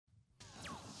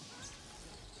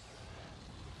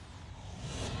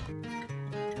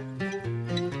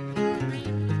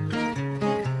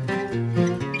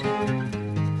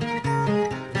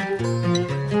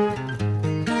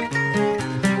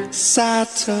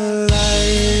Satellite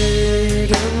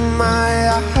in my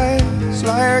eyes,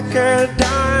 like a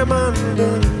diamond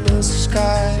in the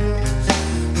sky.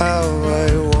 How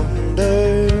I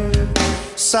wonder.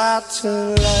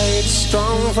 Satellite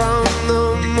strong from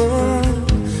the moon,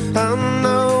 and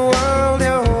the world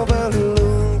your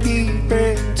balloon,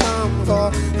 keeping time for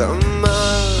the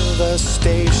mother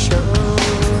station.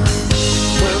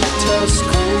 Winter's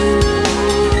cool,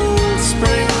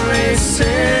 spring races,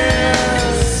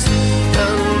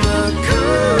 and the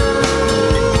cold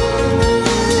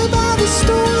by the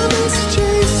storm is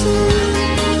chasing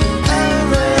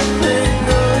everything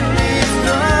beneath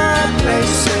the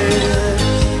places.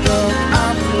 Look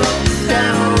up, look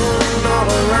down, all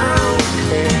around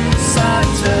me.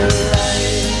 Satellite.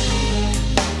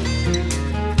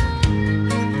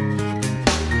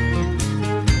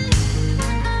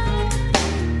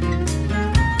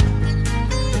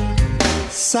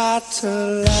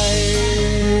 Satellite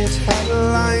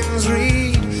headlines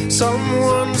read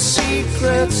someone's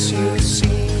secrets you've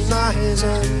seen, eyes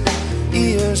and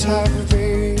ears have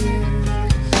been.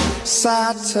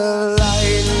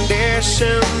 Satellite dish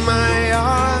in my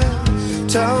eye,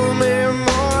 tell me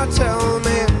more,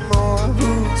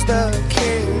 who's the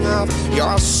king of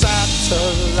your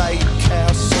satellite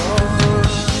castle?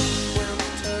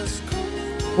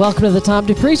 Welcome to the Tom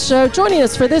Dupree Show. Joining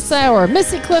us for this hour,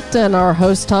 Missy Clifton, our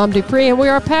host, Tom Dupree, and we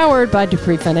are powered by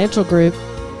Dupree Financial Group.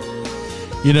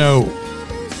 You know,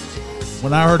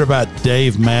 when I heard about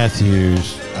Dave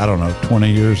Matthews, I don't know,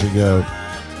 20 years ago,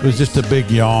 it was just a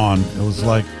big yawn. It was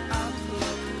like,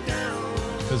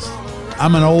 because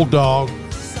I'm an old dog,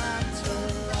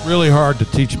 really hard to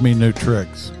teach me new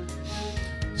tricks.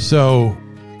 So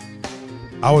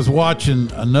I was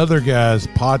watching another guy's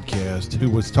podcast who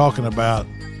was talking about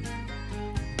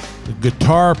the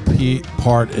guitar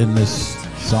part in this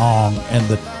song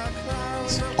and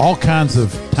all kinds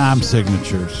of time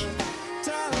signatures.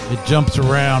 It jumps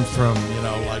around from,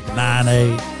 like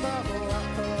 9/8.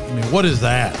 I mean, what is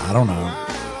that? I don't know.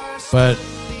 But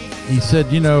he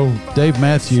said, Dave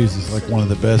Matthews is like one of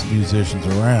the best musicians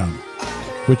around,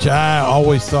 which I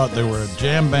always thought they were a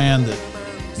jam band that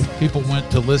people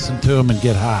went to listen to them and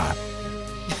get high.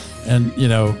 And,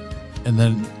 and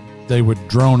then they would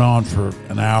drone on for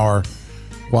an hour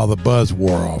while the buzz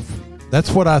wore off.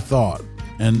 That's what I thought.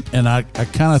 And I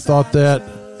kind of thought that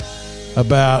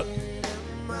about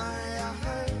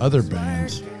other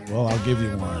bands. Well, I'll give you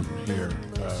one here.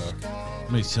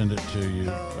 Let me send it to you.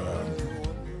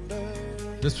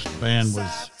 This band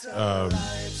was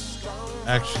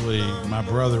actually, my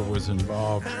brother was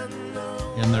involved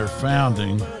in their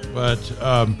founding, but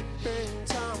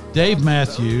Dave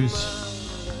Matthews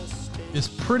is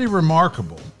pretty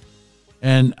remarkable.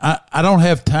 And I don't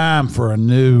have time for a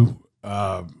new,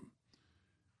 a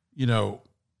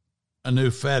new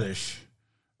fetish.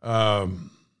 I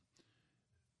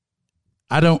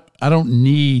don't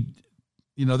need,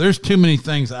 there's too many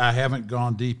things I haven't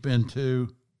gone deep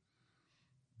into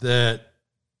that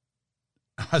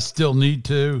I still need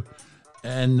to.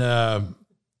 And I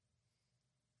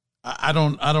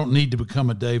don't need to become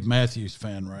a Dave Matthews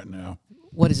fan right now.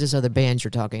 What is this other band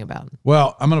you're talking about?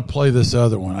 Well, I'm going to play this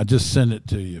other one. I just sent it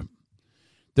to you.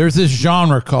 There's this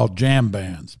genre called jam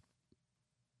bands.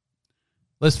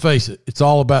 Let's face it, it's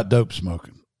all about dope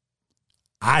smoking.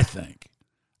 I think.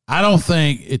 I don't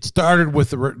think it started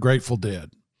with the Grateful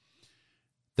Dead.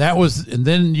 That was, and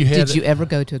then you had. Did you ever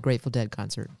go to a Grateful Dead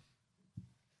concert?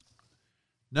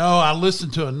 No, I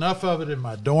listened to enough of it in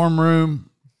my dorm room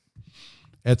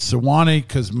at Sewanee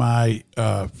because my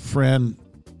friend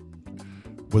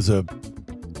was a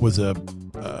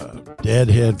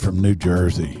deadhead from New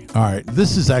Jersey. All right,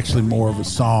 this is actually more of a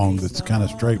song that's kind of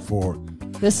straightforward.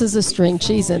 This is a string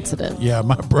cheese incident. Yeah,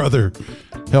 my brother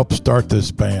helped start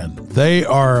this band. They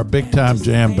are a big-time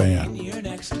jam band.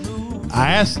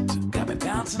 I asked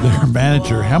their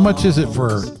manager, how much is it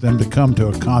for them to come to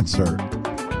a concert?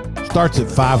 Starts at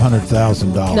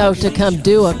 $500,000. No, to come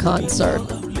do a concert.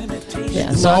 Yeah,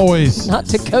 it's always not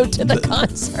to go to the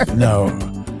concert. No,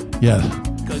 yeah.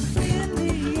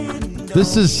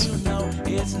 This is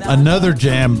another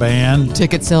jam band.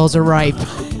 Ticket sales are ripe.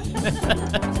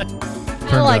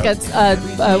 Kind of like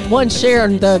a one share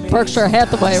in the Berkshire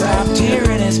Hathaway, right?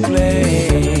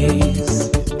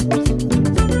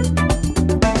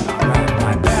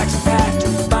 My back's packed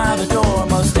by the door.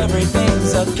 Most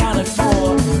everything's accounted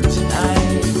for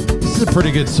tonight. This is a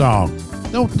pretty good song.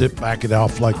 Don't back it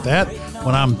off like that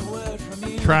when I'm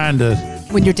trying to.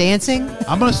 When you're dancing?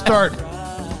 I'm going to start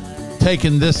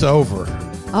taking this over.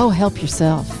 Oh, help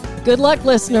yourself. Good luck,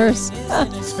 listeners.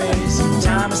 Time to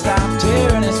stop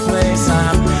tearing its place.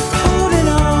 I'm holding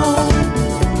on.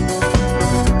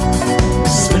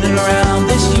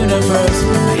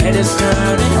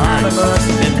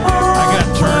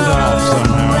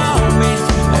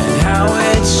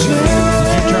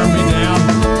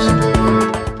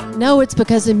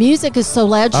 because the music is so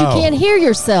loud you Oh. can't hear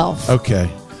yourself. Okay.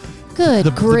 Good The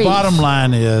grief. bottom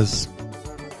line is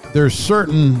there's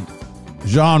certain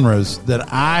genres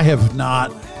that I have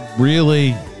not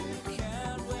really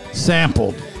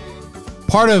sampled.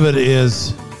 Part of it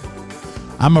is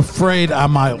I'm afraid I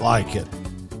might like it.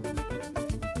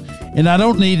 And I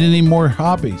don't need any more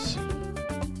hobbies.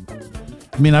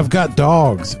 I mean, I've got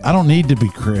dogs. I don't need to be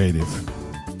creative.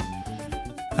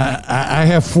 I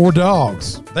have 4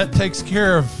 dogs. That takes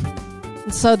care of.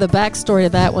 So the backstory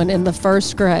of that one, in the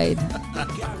first grade,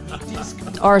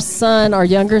 our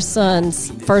younger son's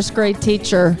first grade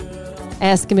teacher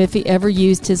asked him if he ever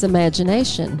used his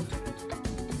imagination.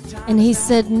 And he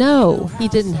said no, he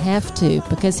didn't have to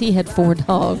because he had 4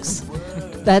 dogs.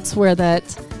 That's where that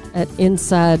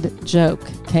inside joke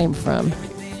came from.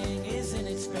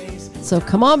 So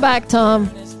come on back,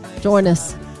 Tom. Join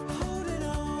us.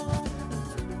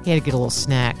 He had to get a little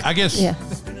snack. I guess Yeah.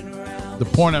 the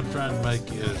point I'm trying to make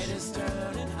is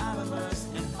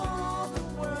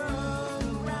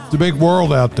it's a big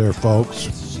world out there, folks.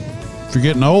 If you're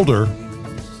getting older,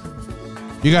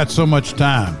 you got so much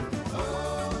time.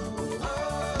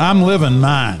 I'm living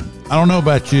mine. I don't know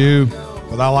about you,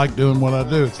 but I like doing what I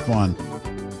do. It's fun.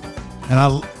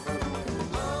 And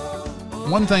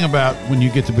one thing about when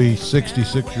you get to be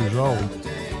 66 years old,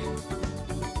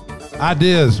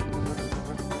 ideas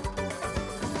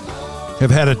have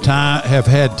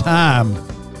had time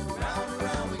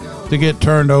to get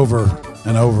turned over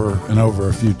and over and over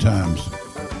a few times.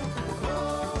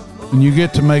 And you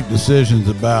get to make decisions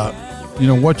about,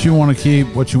 what you want to keep,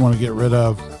 what you want to get rid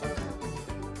of.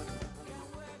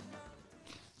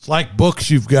 It's like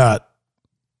books you've got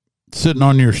sitting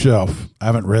on your shelf. I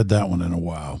haven't read that one in a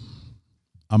while.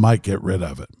 I might get rid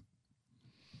of it.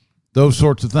 Those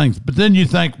sorts of things. But then you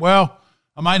think, well,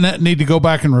 I might not need to go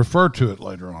back and refer to it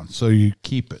later on. So you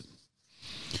keep it.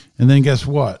 And then guess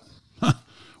what?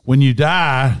 When you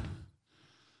die,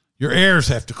 your heirs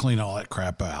have to clean all that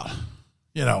crap out.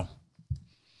 All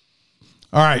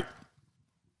right.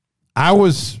 I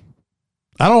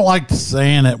don't like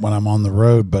saying it when I'm on the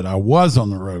road, but I was on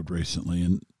the road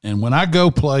recently. And when I go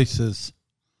places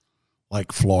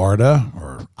like Florida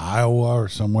or Iowa or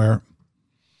somewhere,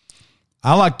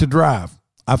 I like to drive.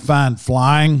 I find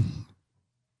flying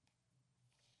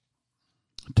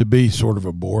to be sort of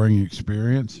a boring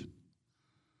experience.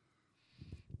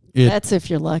 That's if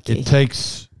you're lucky. It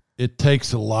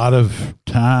takes a lot of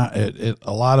time,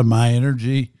 a lot of my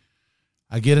energy.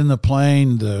 I get in the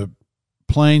plane, the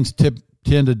planes tend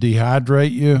to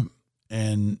dehydrate you,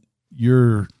 and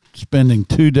you're spending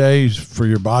 2 days for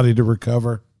your body to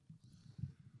recover.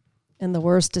 And the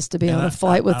worst is to be on a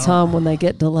flight with Tom when they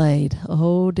get delayed.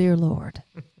 Oh, dear Lord.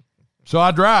 So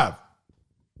I drive.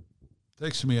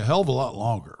 Takes me a hell of a lot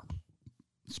longer,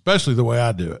 especially the way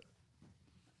I do it.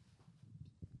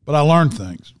 But I learned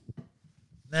things.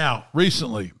 Now,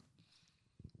 recently,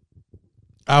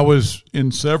 I was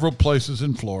in several places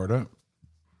in Florida,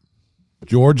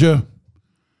 Georgia,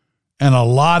 and a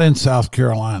lot in South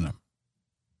Carolina.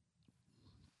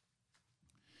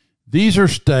 These are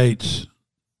states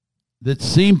that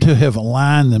seem to have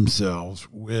aligned themselves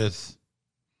with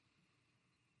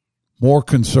more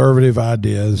conservative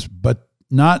ideas, but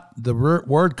not the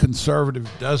word conservative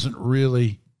doesn't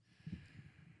really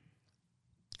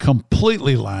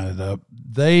completely line it up.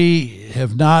 They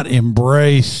have not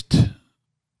embraced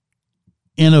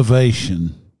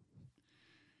innovation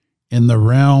in the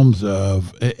realms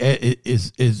of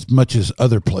as much as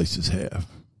other places have.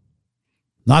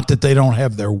 Not that they don't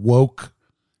have their woke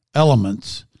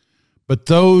elements, but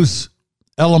those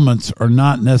elements are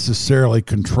not necessarily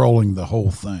controlling the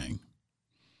whole thing.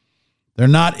 They're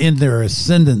not in their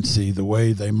ascendancy the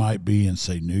way they might be in,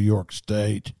 say, New York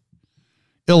State,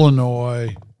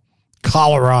 Illinois,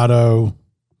 Colorado,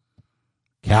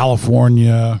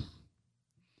 California,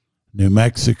 New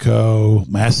Mexico,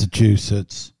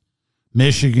 Massachusetts,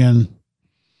 Michigan,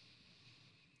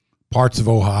 parts of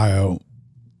Ohio.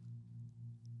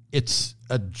 It's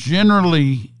a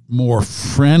generally more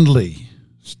friendly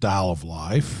style of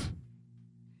life.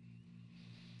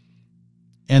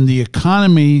 And the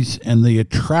economies and the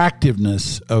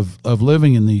attractiveness of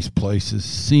living in these places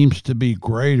seems to be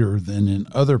greater than in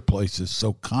other places.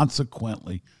 So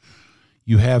consequently,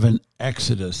 you have an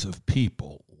exodus of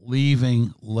people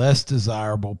leaving less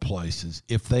desirable places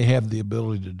if they have the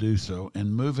ability to do so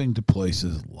and moving to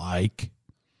places like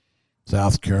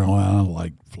South Carolina,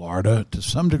 like Florida, to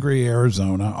some degree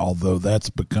Arizona, although that's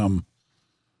become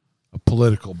a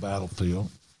political battlefield.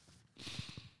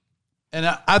 And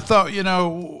I thought,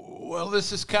 well,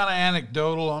 this is kind of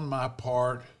anecdotal on my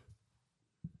part.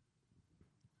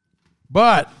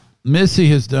 But Missy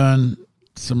has done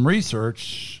some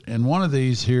research, and one of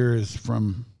these here is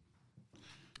from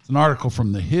an article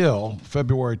from The Hill,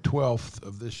 February 12th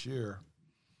of this year,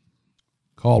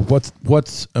 called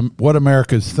 "What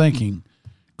America's Thinking."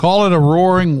 Call it a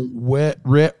roaring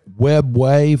web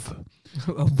wave.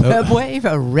 A web wave,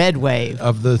 a red wave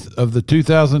of the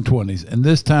 2020s, and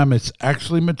this time it's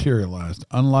actually materialized.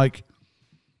 Unlike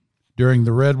during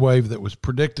the red wave that was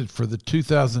predicted for the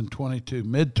 2022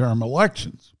 midterm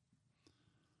elections.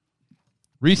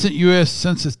 Recent U.S.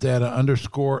 Census data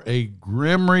underscore a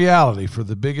grim reality for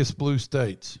the biggest blue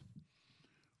states.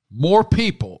 More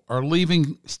people are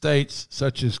leaving states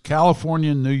such as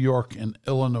California, New York, and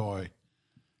Illinois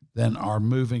than are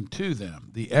moving to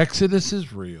them. The exodus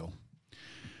is real.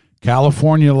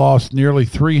 California lost nearly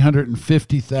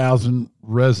 350,000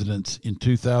 residents in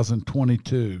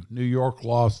 2022. New York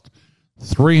lost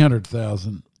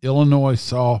 300,000. Illinois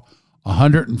saw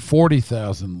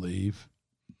 140,000 leave.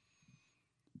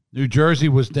 New Jersey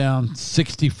was down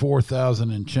 64,000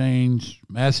 and change.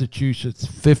 Massachusetts,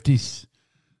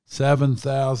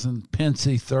 57,000.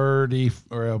 Pennsy, 30,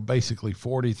 or basically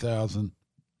 40,000.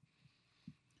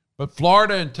 But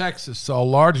Florida and Texas saw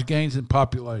large gains in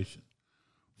population.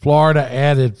 Florida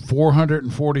added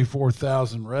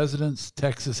 444,000 residents.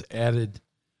 Texas added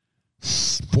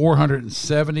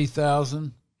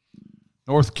 470,000.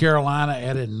 North Carolina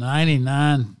added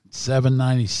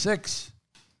 99,796.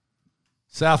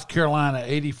 South Carolina,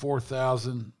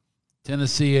 84,000.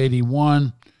 Tennessee,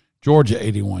 81. Georgia,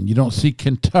 81. You don't see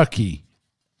Kentucky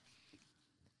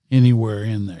anywhere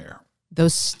in there.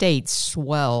 Those states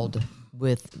swelled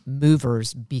with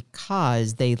movers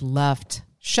because they left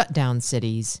shutdown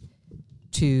cities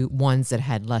to ones that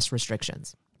had less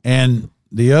restrictions. And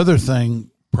the other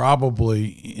thing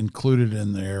probably included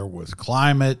in there was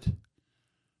climate,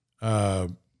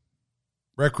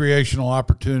 recreational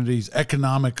opportunities,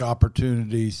 economic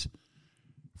opportunities,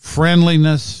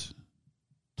 friendliness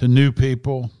to new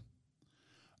people.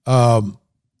 A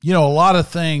lot of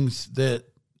things that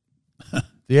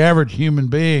the average human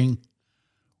being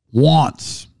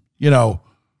wants,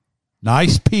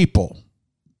 nice people,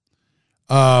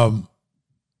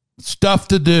 stuff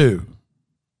to do.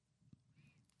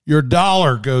 Your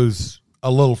dollar goes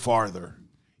a little farther,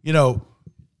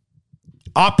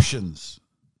 options,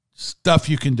 stuff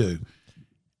you can do.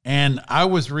 And I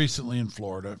was recently in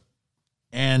Florida,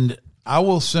 and I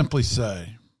will simply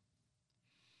say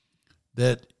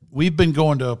that we've been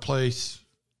going to a place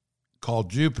called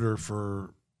Jupiter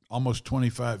for almost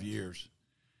 25 years.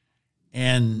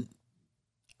 And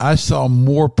I saw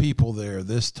more people there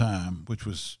this time, which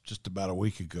was just about a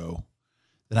week ago,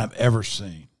 than I've ever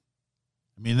seen.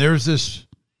 I mean, there's this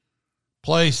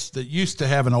place that used to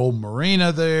have an old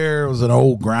marina there. It was an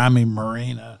old grimy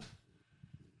marina.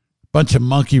 Bunch of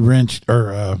monkey wrench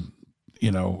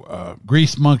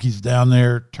grease monkeys down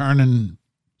there turning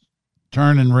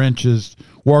wrenches,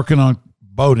 working on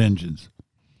boat engines.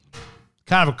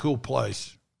 Kind of a cool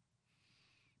place.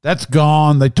 That's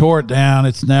gone. They tore it down.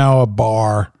 It's now a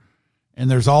bar. And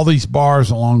there's all these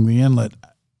bars along the inlet.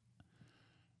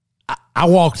 I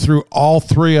walked through all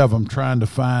three of them trying to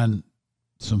find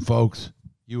some folks,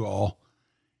 you all.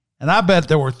 And I bet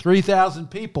there were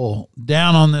 3,000 people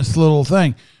down on this little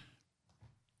thing.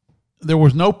 There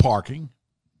was no parking.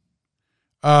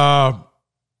 And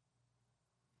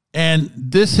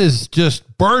this has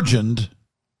just burgeoned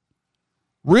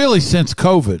really since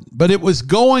COVID, but it was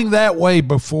going that way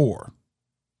before.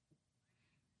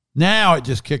 Now it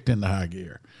just kicked into high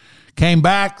gear. Came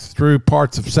back through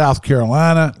parts of South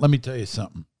Carolina. Let me tell you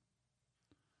something.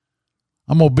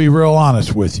 I'm going to be real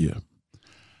honest with you.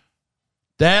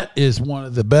 That is one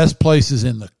of the best places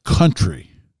in the country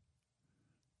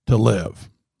to live.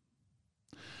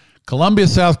 Columbia,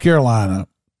 South Carolina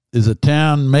is a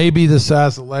town maybe the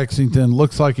size of Lexington.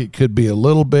 Looks like it could be a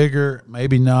little bigger,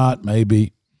 maybe not,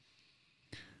 maybe.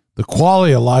 The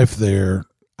quality of life there,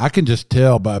 I can just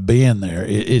tell by being there.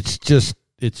 It's just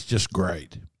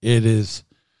great. It is.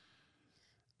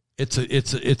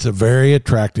 It's a very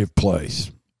attractive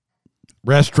place.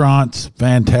 Restaurants,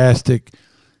 fantastic.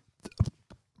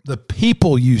 The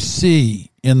people you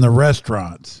see in the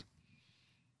restaurants,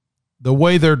 the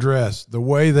way they're dressed, the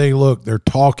way they look, they're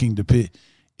talking to people.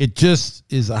 It just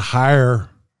is a higher.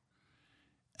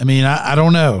 I mean, I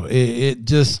don't know. It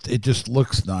just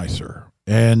looks nicer,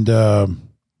 and of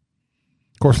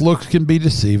course, looks can be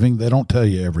deceiving. They don't tell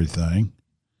you everything.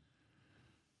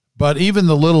 But even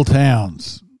the little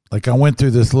towns, like I went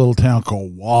through this little town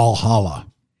called Walhalla.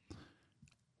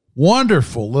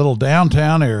 Wonderful little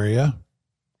downtown area.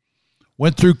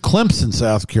 Went through Clemson,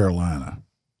 South Carolina.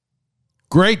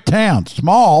 Great town,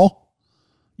 small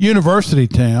university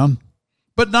town,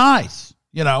 but nice,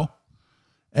 you know.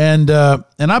 And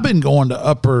I've been going to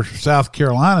Upper South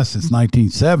Carolina since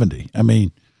 1970. I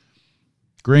mean,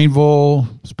 Greenville,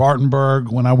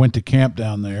 Spartanburg. When I went to camp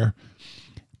down there,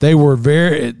 they were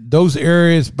those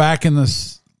areas back in the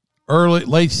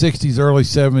late 60s, early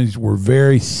 70s were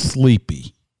very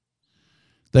sleepy.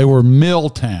 They were mill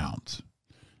towns.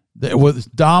 It was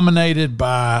dominated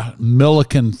by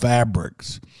Milliken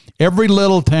fabrics. Every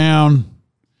little town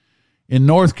in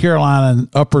North Carolina and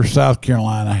Upper South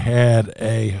Carolina had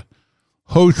a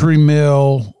hosiery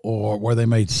mill, or where they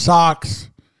made socks,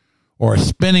 or a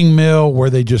spinning mill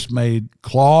where they just made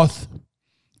cloth.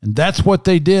 And that's what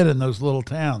they did in those little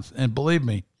towns. And believe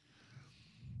me,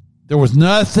 there was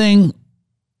nothing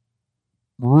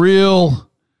real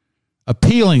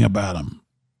appealing about them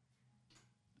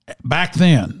back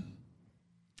then.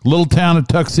 Little town of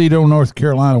Tuxedo, North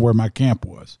Carolina, where my camp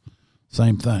was.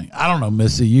 Same thing. I don't know,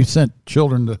 Missy. You sent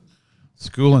children to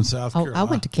school in South Carolina. I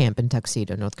went to camp in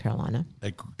Tuxedo, North Carolina.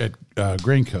 At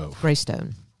Green Cove.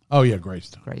 Greystone. Oh, yeah,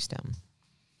 Greystone. Greystone.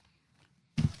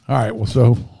 All right. Well,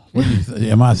 so what do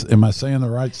you am I saying the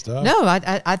right stuff? No,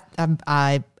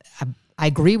 I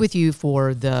agree with you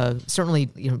for certainly,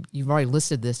 you've already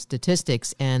listed the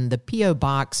statistics, and the P.O.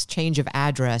 Box change of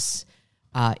address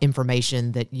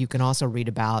information that you can also read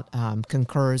about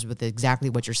concurs with exactly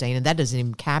what you're saying. And that doesn't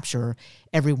even capture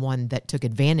everyone that took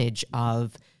advantage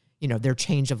of, their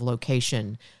change of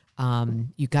location.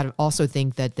 You got to also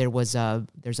think that there's a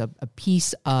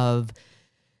piece of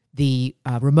the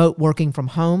remote working from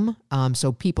home.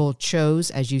 So people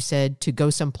chose, as you said, to go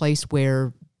someplace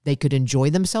where they could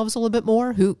enjoy themselves a little bit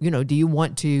more. Do you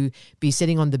want to be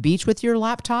sitting on the beach with your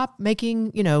laptop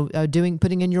making,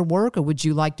 putting in your work? Or would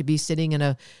you like to be sitting in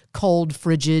a cold,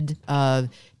 frigid,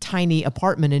 tiny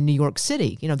apartment in New York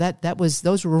City?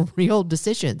 Those were real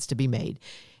decisions to be made.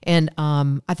 And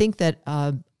I think that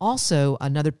also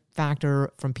another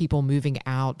factor from people moving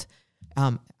out,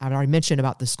 I already mentioned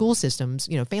about the school systems,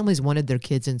 families wanted their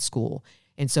kids in school.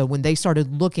 And so when they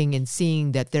started looking and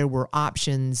seeing that there were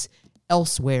options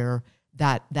elsewhere,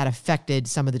 that affected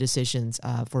some of the decisions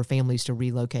for families to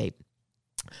relocate.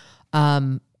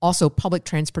 Also, public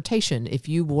transportation. If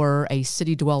you were a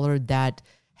city dweller that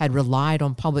had relied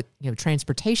on public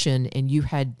transportation and you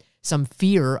had some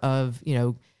fear of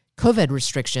COVID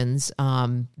restrictions,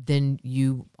 then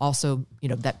you also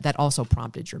that also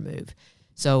prompted your move.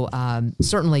 So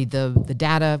certainly the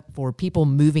data for people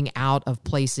moving out of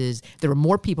places, there were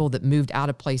more people that moved out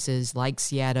of places like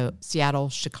Seattle,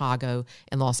 Chicago,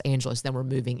 and Los Angeles than were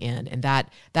moving in. And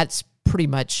that's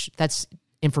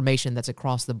information that's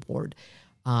across the board.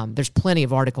 There's plenty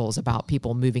of articles about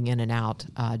people moving in and out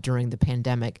during the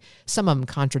pandemic. Some of them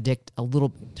contradict a little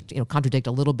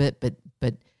bit,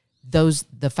 but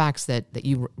the facts that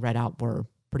you read out were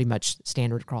pretty much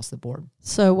standard across the board.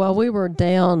 So while we were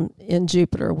down in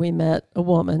Jupiter, we met a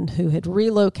woman who had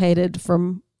relocated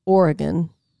from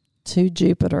Oregon to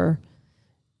Jupiter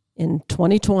in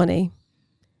 2020,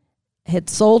 had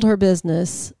sold her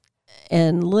business,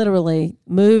 and literally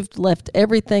left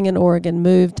everything in Oregon,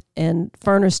 moved and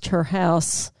furnished her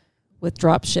house with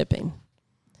drop shipping.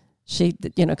 She,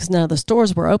 because none of the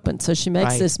stores were open. So she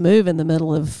makes this move in the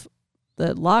middle of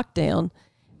the lockdown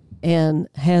and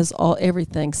has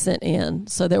everything sent in.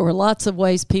 So there were lots of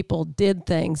ways people did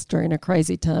things during a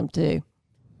crazy time too.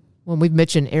 When we've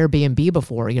mentioned Airbnb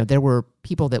before, there were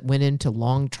people that went into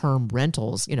long-term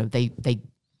rentals. They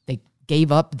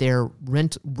gave up their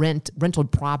rental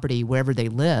property wherever they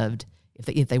lived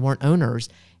if they weren't owners,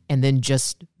 and then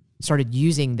just started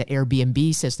using the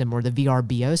Airbnb system or the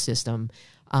VRBO system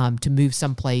to move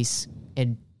someplace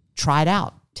and try it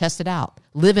out, test it out,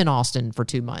 live in Austin for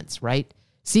 2 months, right?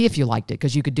 See if you liked it,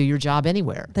 because you could do your job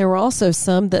anywhere. There were also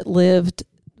some that lived,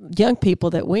 young people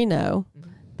that we know,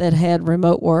 that had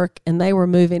remote work, and they were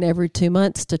moving every 2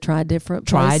 months to try different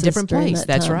places.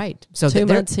 That's right. So 2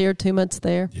 months here, 2 months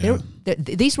there. Yeah.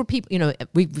 These were people,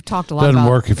 we've talked a lot Doesn't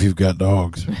about... work if you've got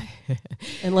dogs.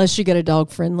 Unless you get a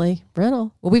dog-friendly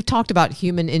rental. Well, we've talked about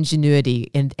human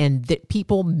ingenuity and that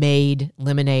people made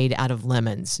lemonade out of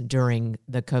lemons during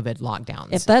the COVID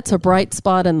lockdowns. If that's a bright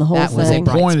spot in the whole That was a thing.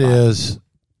 The bright point spot. is,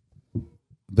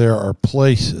 there are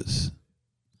places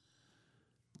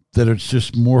that it's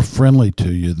just more friendly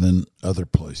to you than other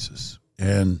places.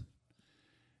 And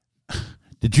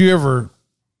did you ever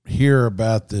hear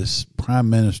about this Prime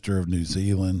Minister of New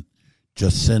Zealand,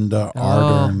 Jacinda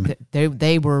Ardern?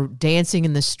 They were dancing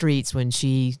in the streets when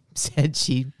she said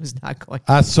she was not going.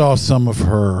 I saw some of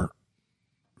her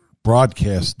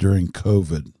broadcasts during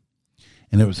COVID,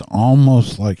 and it was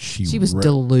almost like she was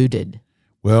deluded.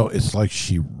 Well, it's like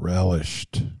she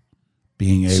relished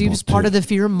being able to. She was part of the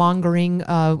fear-mongering,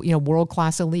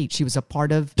 world-class elite. She was a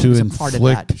part of, part of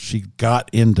that. She got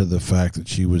into the fact that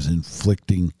she was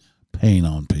inflicting pain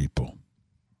on people.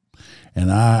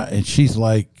 And she's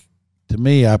like, to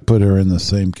me, I put her in the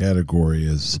same category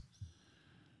as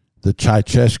the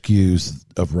Ceausescu's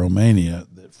of Romania.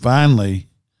 That finally,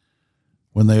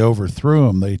 when they overthrew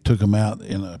him, they took him out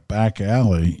in a back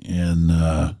alley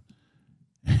and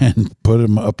put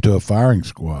him up to a firing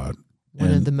squad.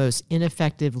 One of the most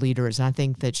ineffective leaders. I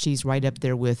think that she's right up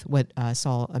there with what I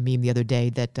saw a meme the other day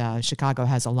that Chicago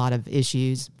has a lot of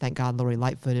issues. Thank God Lori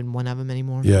Lightfoot isn't one of them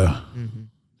anymore. Yeah. Mm-hmm.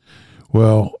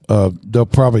 Well, they'll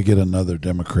probably get another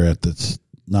Democrat that's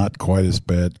not quite as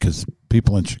bad because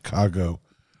people in Chicago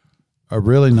are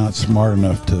really not smart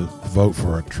enough to vote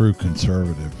for a true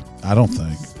conservative. I don't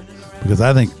think. Because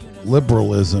I think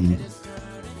liberalism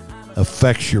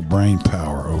affects your brain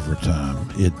power over time.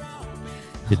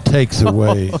 It takes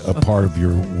away a part of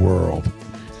your world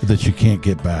that you can't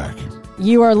get back.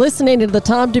 You are listening to the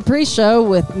Tom Dupree Show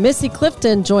with Missy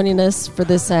Clifton joining us for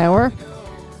this hour.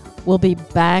 We'll be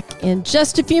back in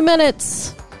just a few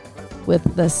minutes with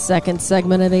the second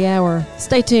segment of the hour.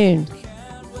 Stay tuned.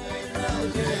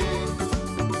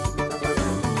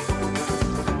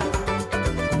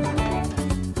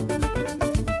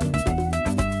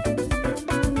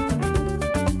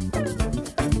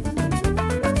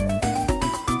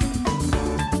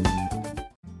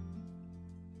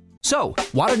 So,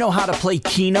 want to know how to play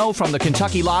Keno from the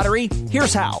Kentucky Lottery?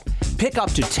 Here's how. Pick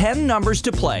up to 10 numbers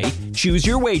to play, choose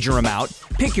your wager amount,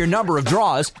 pick your number of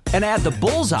draws, and add the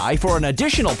bullseye for an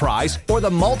additional prize or the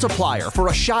multiplier for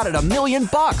a shot at $1 million.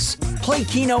 Play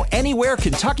Keno anywhere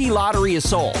Kentucky Lottery is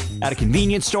sold. At a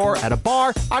convenience store, at a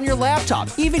bar, on your laptop,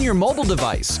 even your mobile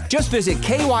device. Just visit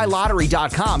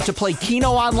kylottery.com to play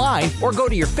Keno online or go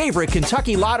to your favorite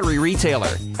Kentucky Lottery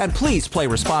retailer. And please play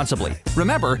responsibly.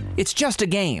 Remember, it's just a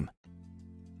game.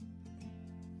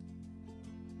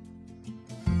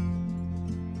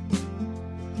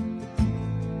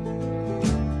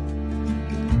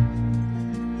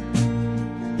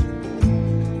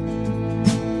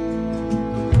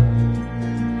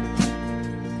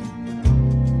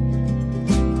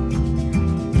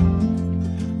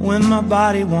 When my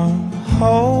body won't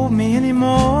hold me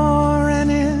anymore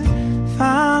and it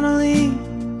finally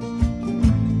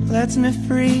lets me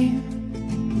free,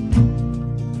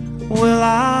 will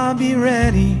I be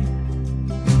ready?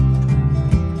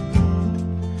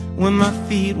 When my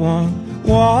feet won't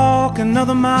walk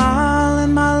another mile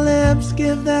and my lips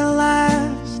give their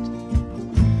last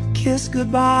kiss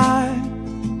goodbye,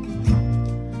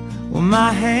 will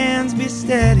my hands be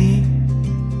steady?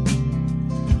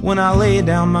 When I lay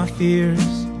down my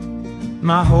fears,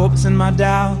 my hopes and my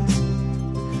doubts,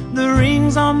 the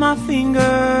rings on my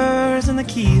fingers and the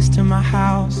keys to my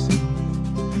house,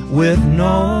 with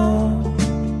no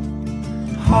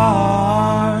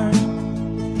hard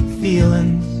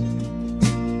feelings.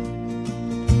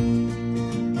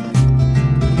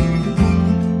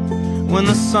 When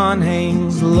the sun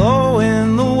hangs low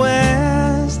in the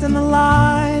west and the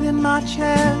light in my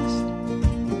chest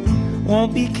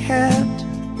won't be kept,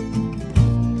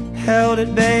 held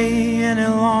at bay any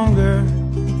longer.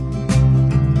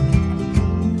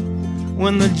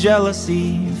 When the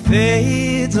jealousy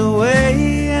fades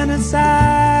away and it's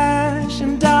ash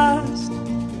and dust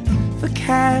for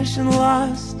cash and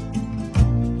lust,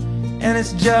 and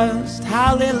it's just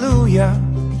hallelujah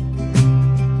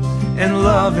and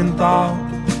love in thought,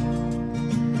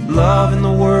 love in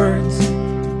the words,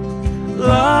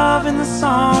 love in the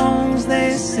songs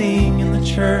they sing in the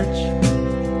church,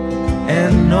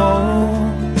 and no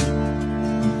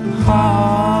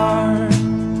hard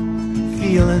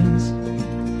feelings.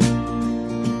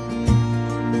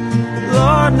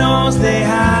 Lord knows they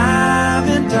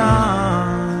haven't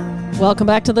done. Welcome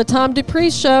back to the Tom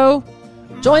Dupree Show.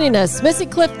 Joining us, Missy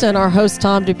Clifton, our host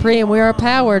Tom Dupree, and we are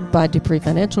powered by Dupree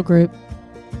Financial Group.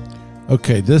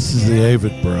 Okay, this is the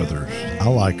Avid Brothers. I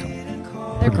like them.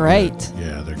 They're great. Good.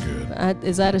 Yeah, they're good.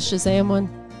 Is that a Shazam one?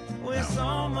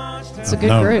 It's a good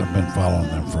No, group. I've been following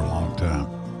them for a long time.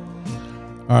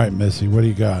 All right, Missy, what do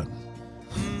you got?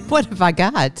 What have I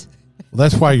got? Well,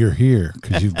 that's why you're here,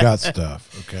 because you've got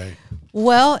stuff, okay?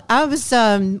 Well, I was,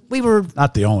 we were,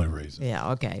 Not the only reason.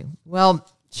 yeah, okay. Well,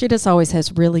 She just always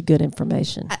has really good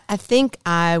information. I think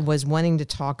I was wanting to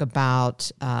talk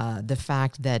about the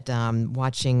fact that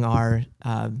watching our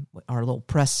little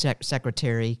press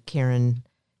secretary, Karen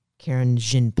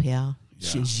Jean-Pierre,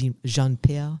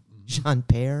 Jean-Pierre.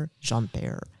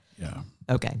 Yeah,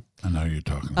 Okay. I know you're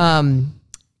talking about.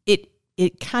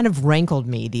 it kind of rankled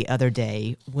me the other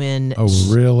day when. Oh,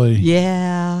 really?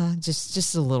 Yeah,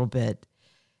 just a little bit.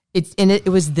 It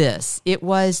was this. It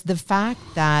was the fact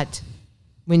that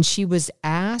when she was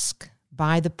asked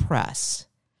by the press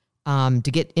to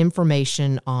get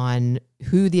information on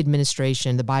who the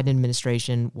Biden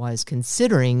administration was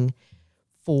considering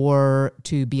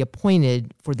to be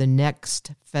appointed for the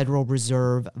next Federal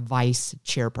Reserve vice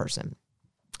chairperson.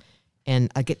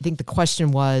 And I think the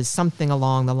question was something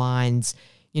along the lines,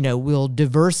 will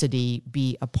diversity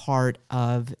be a part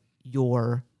of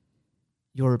your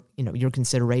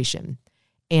consideration?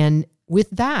 And with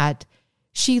that,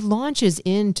 she launches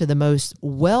into the most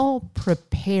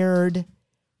well-prepared,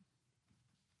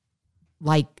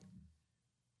 like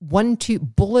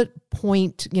 1-2 bullet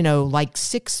point, like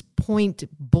 6-point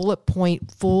bullet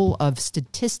point full of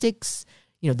statistics,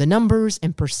 the numbers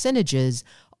and percentages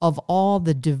of all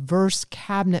the diverse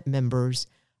cabinet members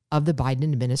of the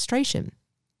Biden administration,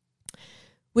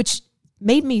 which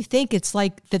made me think it's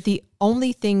like that the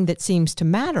only thing that seems to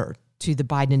matter to the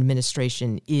Biden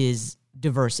administration is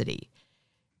diversity.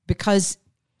 Because,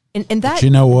 and that... But you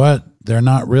know what? They're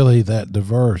not really that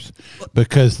diverse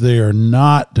because they are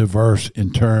not diverse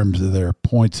in terms of their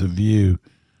points of view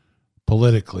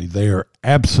politically. They are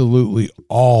absolutely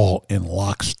all in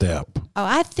lockstep. Oh,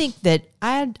 I think that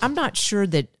I'm not sure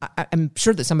that I'm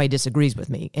sure that somebody disagrees with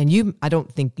me, and I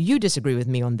don't think you disagree with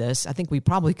me on this. I think we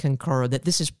probably concur that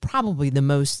this is probably the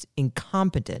most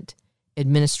incompetent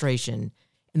administration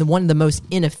and one of the most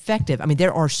ineffective. I mean,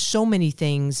 there are so many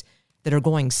things that are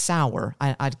going sour.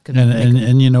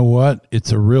 And you know what?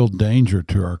 It's a real danger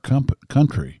to our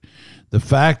country. The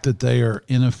fact that they are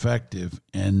ineffective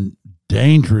and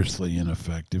dangerously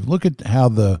ineffective. Look at how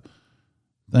the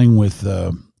thing with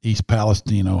East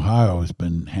Palestine, Ohio has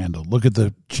been handled. Look at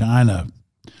the China.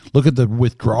 Look at the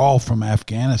withdrawal from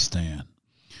Afghanistan.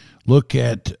 Look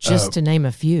at... Just to name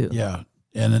a few. Yeah.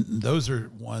 And those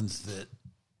are ones that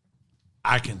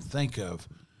I can think of.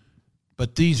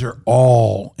 But these are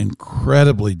all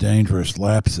incredibly dangerous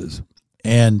lapses.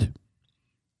 And,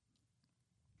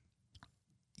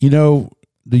 the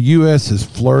U.S. has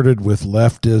flirted with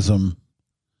leftism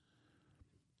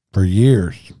for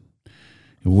years.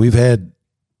 And we've had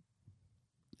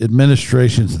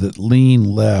administrations that lean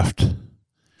left.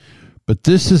 But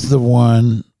this is the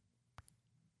one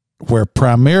where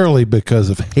primarily because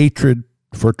of hatred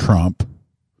for Trump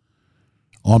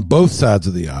on both sides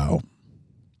of the aisle,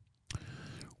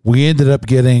 we ended up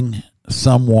getting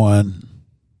someone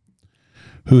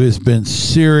who has been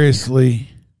seriously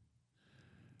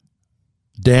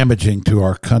damaging to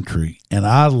our country. And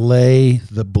I lay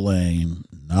the blame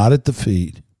not at the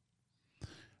feet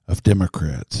of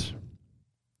Democrats,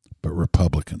 but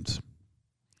Republicans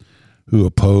who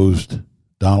opposed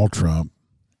Donald Trump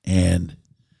and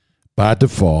by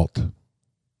default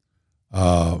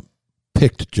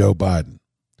picked Joe Biden.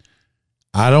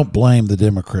 I don't blame the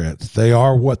Democrats. They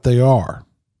are what they are.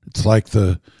 It's like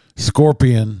the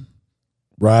scorpion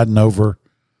riding over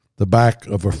the back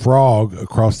of a frog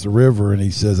across the river, and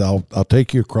he says, I'll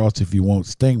take you across if you won't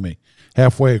sting me.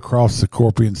 Halfway across, the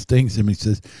scorpion stings him. He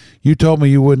says, you told me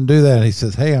you wouldn't do that. And he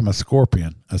says, hey, I'm a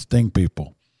scorpion. I sting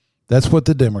people. That's what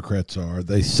the Democrats are.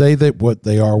 They say that what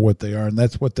they are, and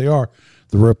that's what they are.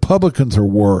 The Republicans are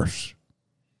worse.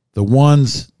 The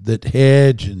ones that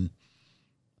hedge and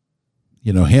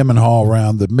him and haul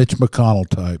around, the Mitch McConnell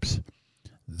types,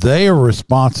 they are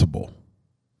responsible,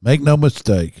 make no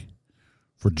mistake,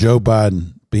 for Joe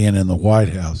Biden being in the White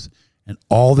House and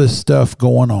all this stuff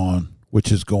going on,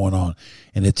 which is going on.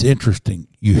 And it's interesting.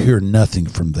 You hear nothing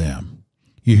from them.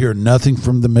 You hear nothing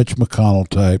from the Mitch McConnell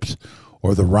types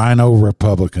or the rhino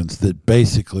Republicans that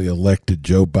basically elected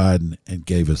Joe Biden and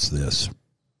gave us this.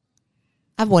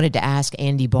 I've wanted to ask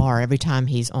Andy Barr every time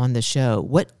he's on the show,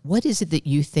 what is it that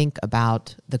you think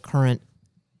about the current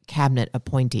cabinet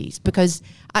appointees? Because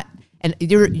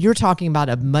you're talking about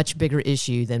a much bigger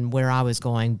issue than where I was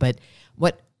going, but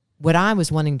what I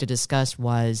was wanting to discuss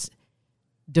was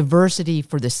diversity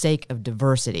for the sake of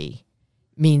diversity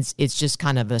means it's just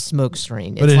kind of a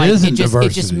smokescreen. But isn't diversity.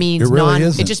 It just means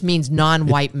isn't. It just means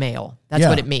non-white male. That's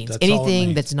what it means. That's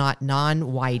Anything that's not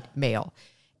non-white male.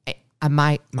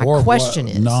 My question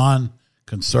is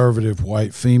non-conservative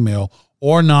white female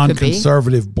or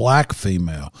non-conservative black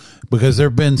female, because there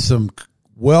have been some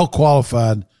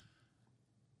well-qualified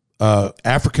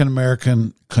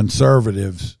African-American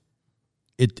conservatives.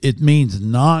 It means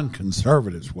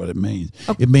non-conservatives, what it means.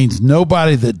 Okay. It means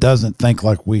nobody that doesn't think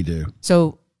like we do.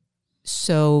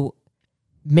 So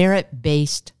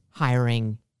merit-based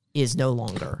hiring is no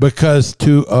longer. Because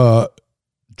to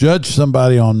judge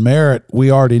somebody on merit, we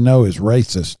already know is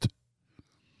racist.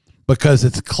 because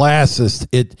it's classist.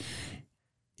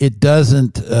 It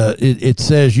doesn't. It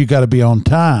says you got to be on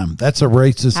time. That's a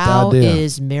racist idea. How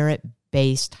is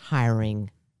merit-based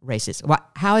hiring racist?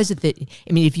 How is it that,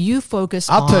 I mean, if you focus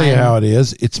I'll tell you how it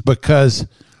is. It's because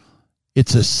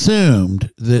it's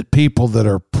assumed that people that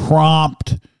are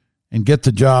prompt and get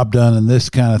the job done and this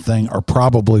kind of thing are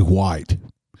probably white.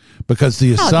 Because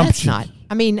the assumption. That's not.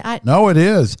 I mean, no, it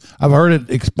is. I've heard it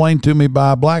explained to me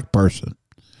by a black person.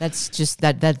 That's just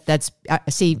that's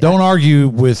see. Don't argue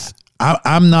with.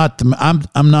 I'm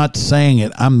not saying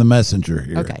it. I'm the messenger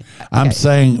here. Okay. I'm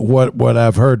saying what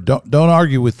I've heard. Don't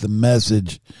argue with the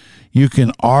message. You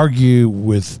can argue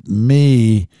with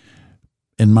me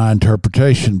in my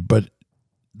interpretation, but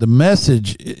the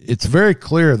message, it's very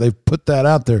clear. They've put that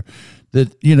out there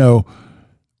that,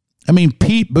 I mean,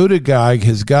 Pete Buttigieg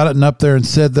has gotten up there and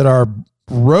said that our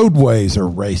roadways are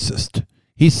racist.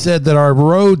 He said that our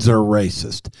roads are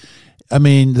racist. I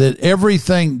mean, that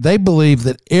they believe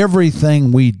that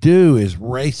everything we do is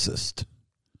racist.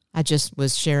 I just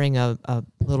was sharing a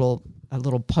little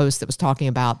post that was talking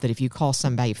about that if you call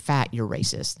somebody fat, you're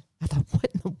racist. I thought,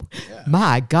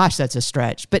 my gosh, that's a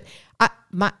stretch. But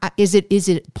is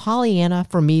it Pollyanna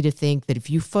for me to think that if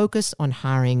you focus on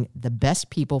hiring the best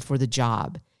people for the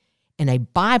job, and a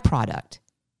byproduct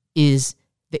is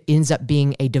that ends up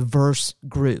being a diverse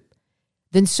group,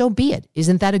 then so be it.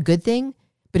 Isn't that a good thing?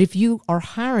 But if you are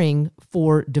hiring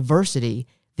for diversity,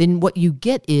 then what you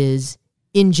get is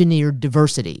engineered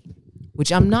diversity,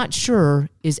 which I'm not sure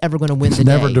is ever going to win the day. It's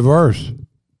never diverse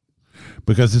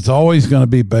because it's always going to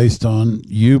be based on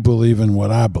you believing what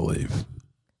I believe.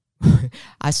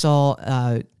 I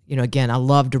saw, again, I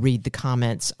love to read the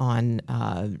comments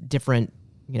on different.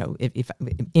 If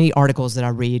any articles that I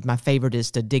read, my favorite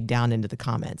is to dig down into the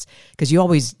comments because you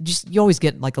always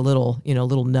get like a little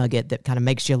nugget that kind of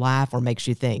makes you laugh or makes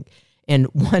you think. And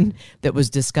one that was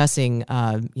discussing,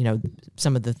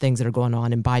 some of the things that are going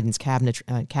on in Biden's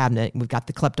cabinet. We've got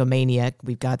the kleptomaniac.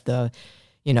 We've got the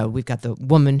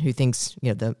woman who thinks,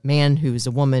 the man who's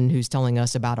a woman who's telling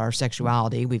us about our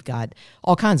sexuality. We've got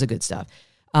all kinds of good stuff.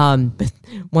 But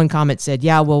one comment said,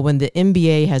 yeah, well, when the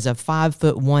NBA has a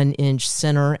 5'1"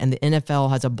 center and the NFL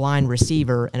has a blind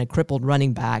receiver and a crippled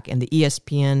running back and the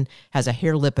ESPN has a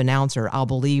hair lip announcer, I'll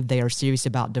believe they are serious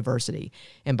about diversity.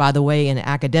 And by the way, in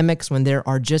academics, when there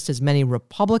are just as many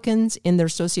Republicans in their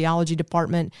sociology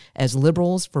department as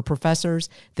liberals for professors,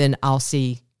 then I'll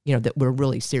see, that we're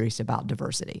really serious about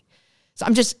diversity. So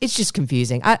it's just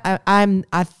confusing.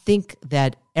 I think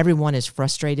that everyone is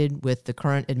frustrated with the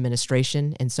current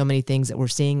administration and so many things that we're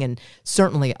seeing. And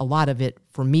certainly a lot of it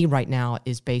for me right now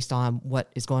is based on what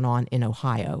is going on in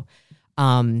Ohio.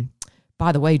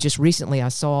 By the way, just recently I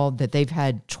saw that they've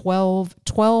had 12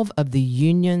 of the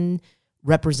union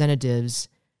representatives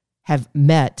have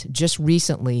met just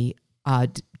recently,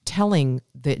 telling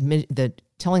the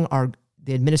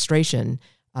administration,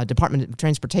 Department of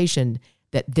Transportation,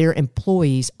 that their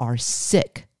employees are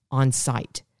sick on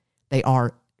site. They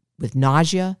are with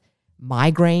nausea,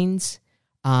 migraines.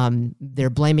 They're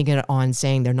blaming it on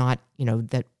saying they're not,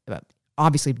 that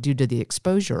obviously due to the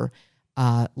exposure,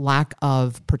 lack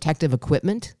of protective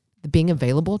equipment being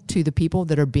available to the people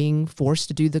that are being forced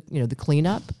to do the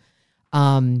cleanup.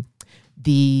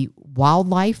 The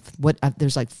wildlife,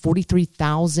 there's like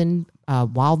 43,000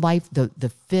 wildlife,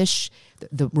 the fish,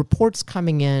 the reports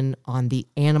coming in on the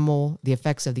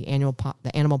effects of the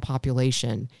animal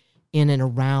population in and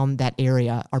around that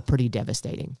area are pretty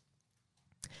devastating.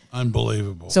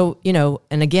 Unbelievable. So,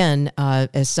 and again,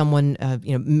 as someone,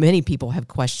 many people have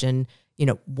questioned,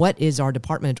 what is our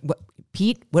department?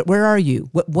 Pete, where are you?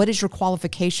 What is your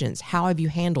qualifications? How have you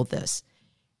handled this?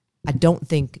 I don't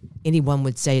think anyone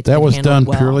would say it's that been was done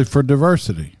well. Purely for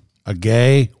diversity. A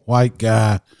gay white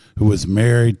guy who was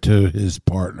married to his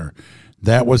partner.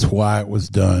 That was why it was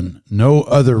done. No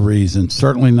other reason.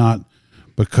 Certainly not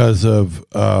because of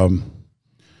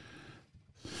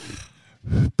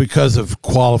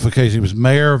qualification. He was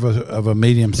mayor of a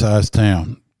medium-sized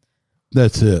town.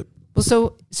 That's it.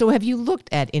 Well, so have you looked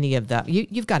at any of that?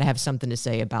 You've got to have something to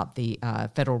say about the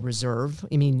Federal Reserve.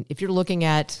 I mean, if you're looking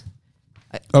at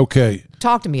okay,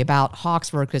 talk to me about Hawks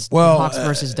versus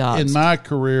Doves. In my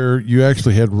career, you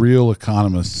actually had real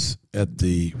economists at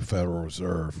the Federal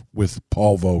Reserve with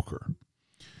Paul Volcker.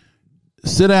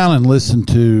 Sit down and listen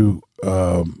to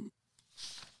a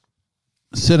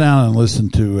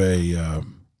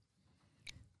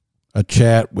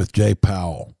chat with Jay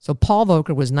Powell. So Paul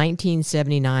Volcker was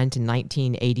 1979 to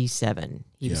 1987.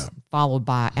 He was followed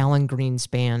by Alan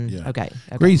Greenspan. Yeah. Okay.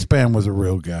 Greenspan was a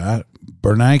real guy.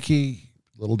 Bernanke,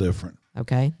 a little different.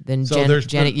 Okay. Then So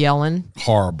Janet Yellen.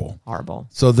 Horrible.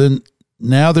 So then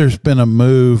now there's been a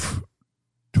move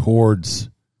towards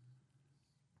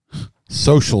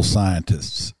social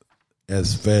scientists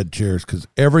as Fed chairs because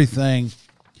everything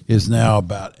is now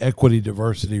about equity,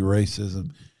 diversity,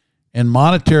 racism, and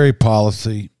monetary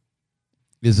policy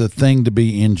is a thing to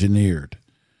be engineered,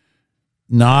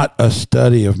 not a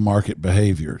study of market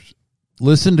behaviors.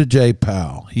 Listen to Jay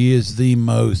Powell. He is the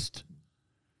most...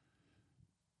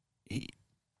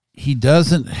 He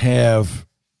doesn't have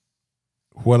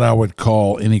what I would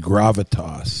call any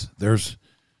gravitas. There's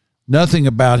nothing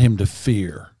about him to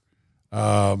fear.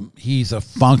 He's a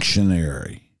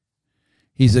functionary.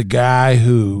 He's a guy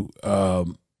who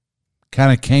kind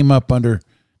of came up under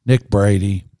Nick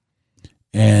Brady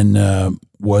and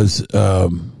was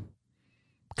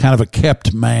kind of a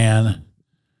kept man,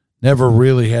 never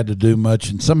really had to do much,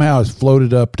 and somehow has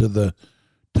floated up to the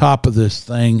top of this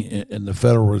thing in the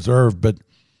Federal Reserve. But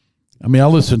I mean, I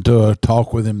listened to a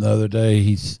talk with him the other day.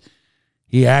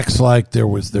 He acts like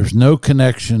there's no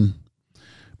connection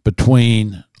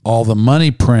between all the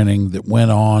money printing that went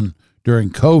on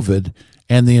during COVID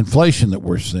and the inflation that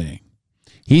we're seeing.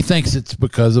 He thinks it's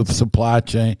because of supply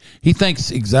chain. He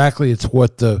thinks exactly it's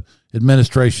what the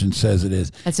administration says it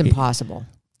is. That's impossible.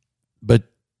 But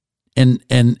and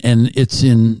it's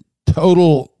in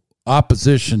total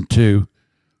opposition to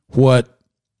what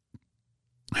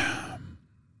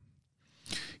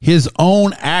his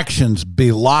own actions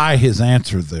belie his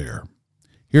answer there.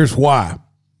 Here's why.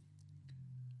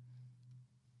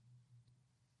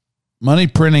 Money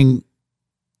printing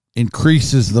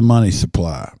increases the money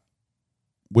supply,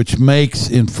 which makes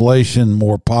inflation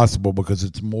more possible because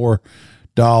it's more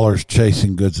dollars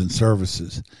chasing goods and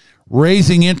services.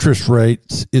 Raising interest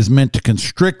rates is meant to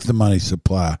constrict the money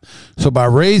supply. So by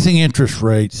raising interest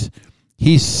rates,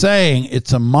 he's saying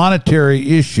it's a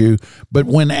monetary issue, but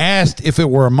when asked if it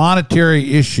were a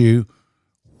monetary issue,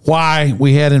 why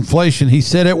we had inflation, he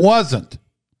said it wasn't.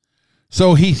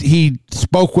 So he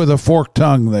spoke with a forked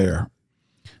tongue there.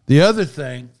 The other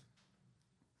thing,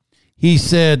 he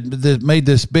said that made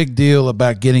this big deal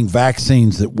about getting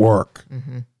vaccines that work.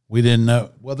 Mm-hmm. We didn't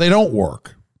know. Well, they don't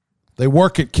work. They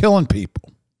work at killing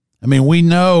people. I mean, we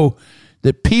know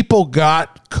that people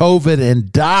got COVID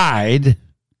and died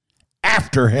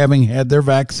after having had their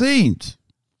vaccines.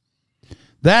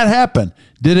 That happened.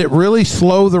 Did it really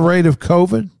slow the rate of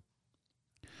COVID?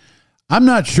 I'm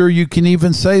not sure you can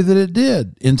even say that it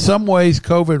did. In some ways,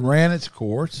 COVID ran its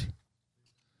course.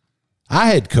 I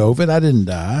had COVID. I didn't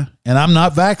die. And I'm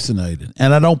not vaccinated.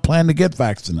 And I don't plan to get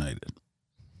vaccinated.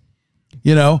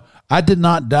 You know, I did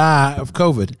not die of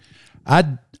COVID.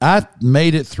 I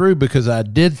made it through because I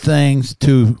did things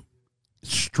to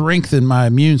strengthen my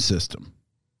immune system.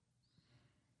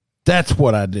 That's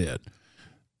what I did.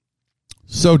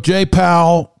 So Jay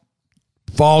Powell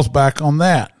falls back on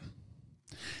that.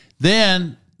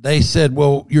 Then they said,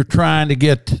 well, you're trying to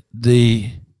get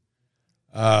the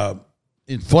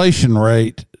inflation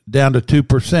rate down to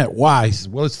 2%. Why? He says,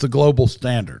 well, it's the global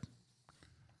standard.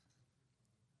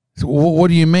 So, well, what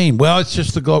do you mean? Well, it's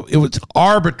just the global. It was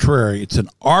arbitrary. It's an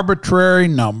arbitrary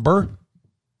number.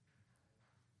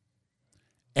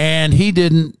 And he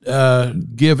didn't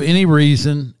give any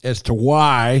reason as to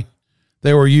why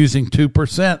they were using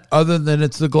 2% other than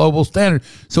it's the global standard.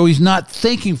 So he's not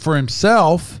thinking for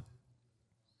himself.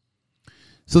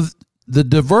 So the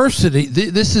diversity,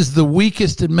 this is the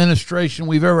weakest administration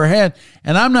we've ever had.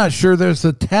 And I'm not sure there's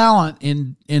the talent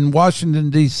in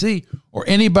Washington, D.C. or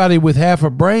anybody with half a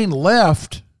brain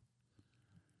left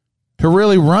to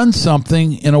really run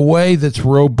something in a way that's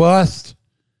robust.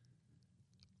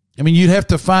 I mean, you'd have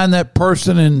to find that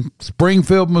person in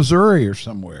Springfield, Missouri or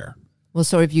somewhere. Well,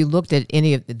 so if you looked at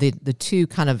any of the two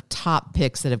kind of top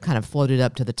picks that have kind of floated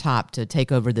up to the top to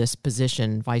take over this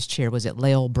position, vice chair, was it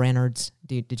Lael Brainard's?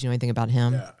 Did you know anything about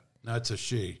him? Yeah, no, it's a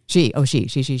she. She.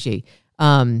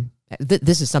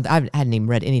 This is something, I hadn't even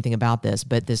read anything about this,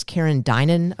 but this Karen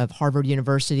Dinan of Harvard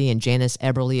University and Janice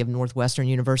Eberly of Northwestern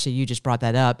University, you just brought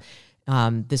that up.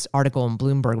 This article in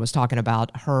Bloomberg was talking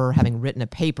about her having written a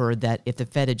paper that if the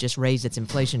Fed had just raised its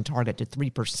inflation target to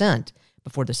 3%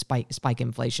 before the spike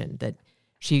inflation, that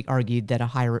she argued that a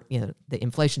higher, the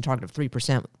inflation target of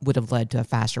 3% would have led to a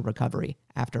faster recovery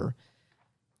after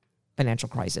financial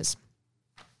crisis.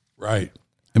 Right.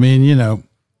 I mean,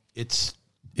 it's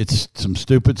some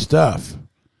stupid stuff.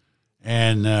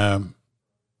 And,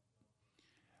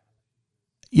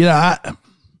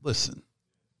 listen.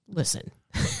 Listen.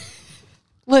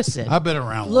 I've been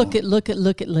around Look long.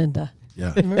 at Linda.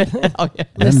 Yeah. Oh, yeah.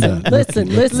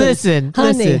 Listen.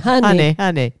 Honey.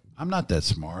 I'm not that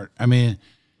smart. I mean,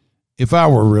 If I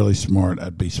were really smart,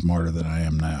 I'd be smarter than I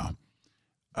am now.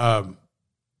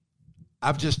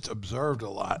 I've just observed a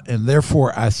lot, and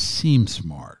therefore I seem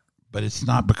smart, but it's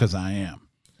not because I am.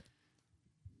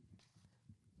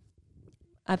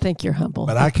 I think you're humble.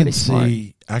 But You're I can pretty smart.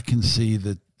 see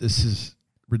that this is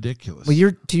ridiculous.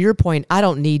 Well, to your point, I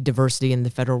don't need diversity in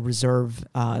the Federal Reserve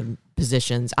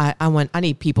positions. I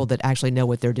need people that actually know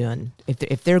what they're doing.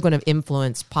 If they're going to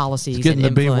influence policies, it's getting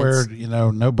and to influence, be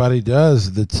where nobody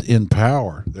does that's in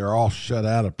power. They're all shut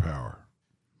out of power.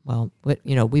 well, I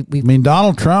mean,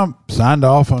 Donald Trump signed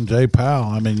off on Jay Powell.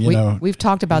 I mean, we've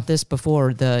talked about this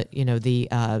before. The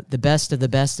best of the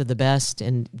best of the best,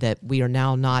 and that we're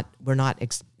not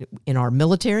in our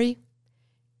military.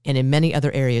 And in many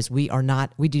other areas, we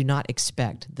do not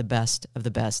expect the best of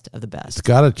the best of the best. It's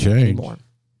got to change. Anymore.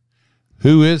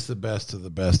 Who is the best of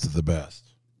the best of the best?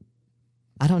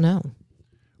 I don't know.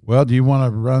 Well, do you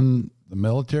want to run the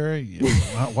military?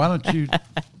 Why don't you,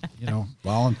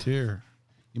 volunteer?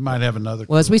 You might have another.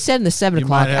 Well, as we said in the 7 You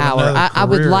o'clock might have hour, another I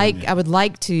would career like in you. I would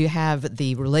like to have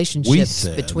the relationships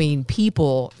between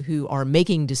people who are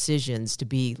making decisions to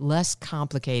be less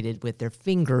complicated with their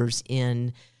fingers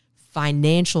in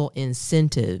financial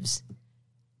incentives,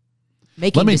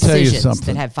 making Let me tell you decisions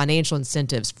something. that have financial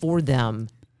incentives for them.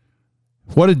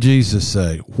 What did Jesus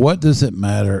say? What does it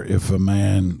matter if a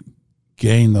man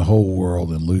gain the whole world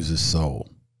and lose his soul?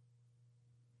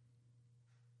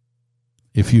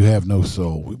 If you have no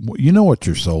soul, you know what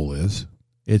your soul is.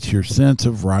 It's your sense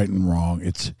of right and wrong.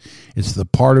 It's the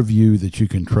part of you that you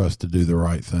can trust to do the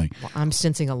right thing. Well, I'm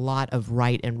sensing a lot of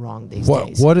right and wrong these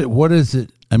days. What is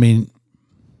it? I mean,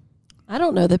 I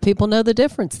don't know that people know the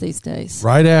difference these days.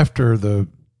 right after the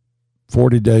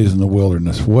 40 days in the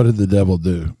wilderness, what did the devil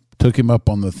do? Took him up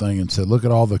on the thing and said, look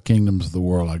at all the kingdoms of the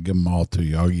world. I give them all to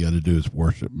you. All you got to do is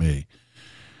worship me.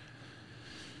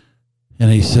 And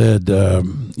he said,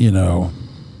 It's a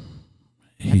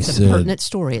pertinent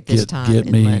story at this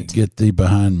time. Get thee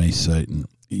behind me, Satan.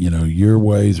 Your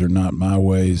ways are not my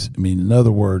ways. I mean, in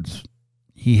other words,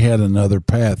 he had another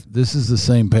path. This is the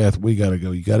same path we got to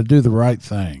go. You got to do the right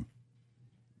thing.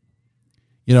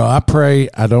 I pray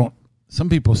some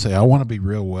people say, I want to be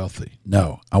real wealthy.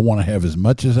 No, I want to have as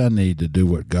much as I need to do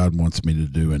what God wants me to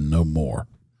do and no more.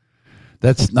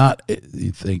 That's not,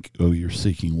 you think, you're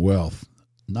seeking wealth.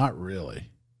 Not really.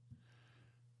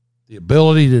 The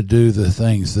ability to do the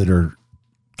things that are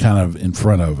kind of in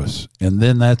front of us. And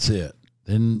then that's it.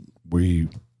 Then we've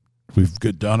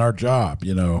done our job,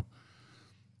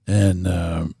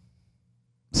 And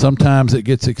sometimes it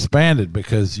gets expanded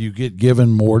because you get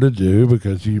given more to do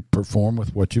because you perform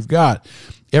with what you've got.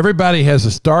 Everybody has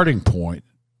a starting point,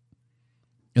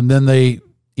 and then they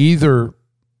either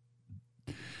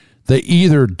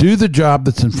do the job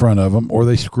that's in front of them or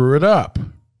they screw it up.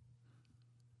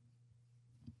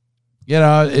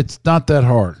 It's not that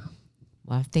hard.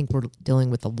 Well, I think we're dealing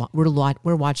with a lot.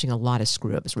 We're watching a lot of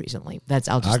screw ups recently.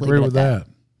 I'll just I leave agree it with at that.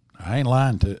 I ain't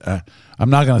lying to. I'm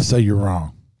not going to say you're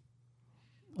wrong.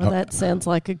 Well, that sounds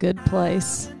like a good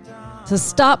place to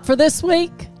stop for this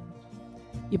week.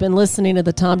 You've been listening to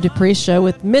the Tom Dupree Show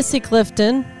with Missy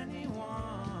Clifton.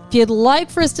 If you'd like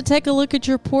for us to take a look at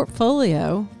your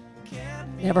portfolio,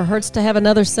 never hurts to have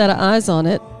another set of eyes on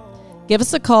it. Give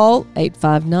us a call,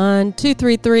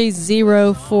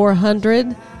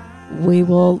 859-233-0400. We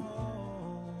will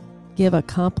give a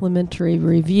complimentary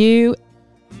review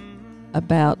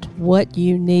about what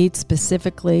you need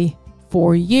specifically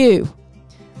for you,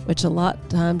 which a lot of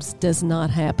times does not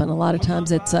happen. A lot of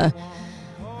times it's a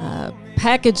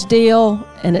package deal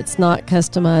and it's not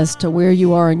customized to where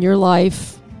you are in your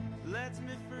life.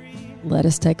 Let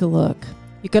us take a look.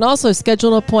 You can also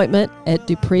schedule an appointment at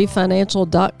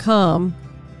dupreefinancial.com.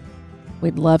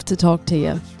 We'd love to talk to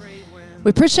you. We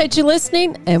appreciate you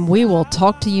listening, and we will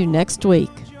talk to you next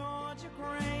week.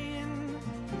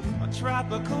 A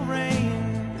tropical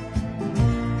rain,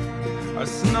 or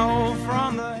snow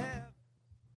from the